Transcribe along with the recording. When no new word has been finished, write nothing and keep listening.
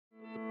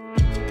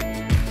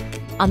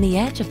On the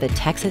edge of the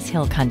Texas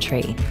Hill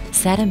Country,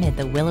 set amid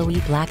the willowy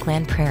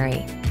Blackland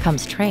Prairie,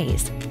 comes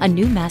Trace, a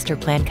new master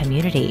plan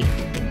community.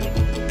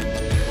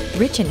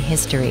 Rich in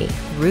history,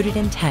 rooted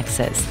in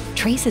Texas,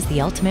 Trace is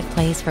the ultimate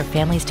place for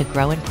families to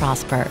grow and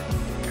prosper.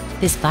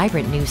 This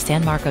vibrant new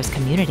San Marcos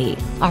community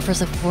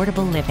offers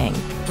affordable living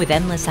with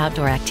endless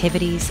outdoor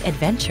activities,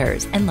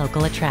 adventures, and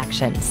local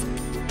attractions.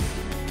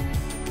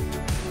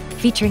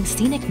 Featuring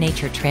scenic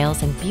nature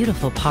trails and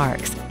beautiful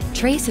parks,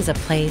 Trace is a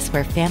place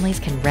where families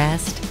can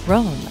rest,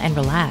 roam, and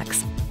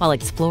relax, while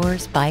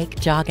explorers bike,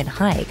 jog, and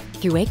hike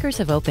through acres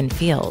of open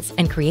fields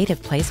and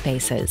creative play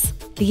spaces.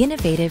 The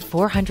innovative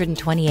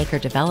 420-acre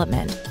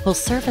development will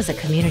serve as a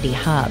community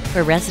hub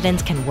where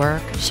residents can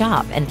work,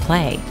 shop, and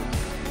play.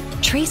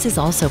 Trace is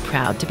also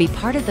proud to be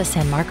part of the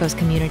San Marcos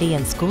Community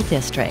and School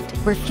District,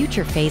 where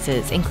future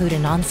phases include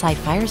an on-site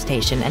fire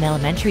station and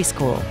elementary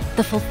school.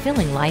 The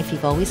fulfilling life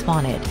you've always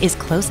wanted is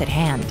close at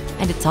hand,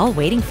 and it's all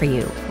waiting for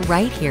you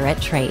right here at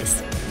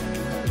Trace.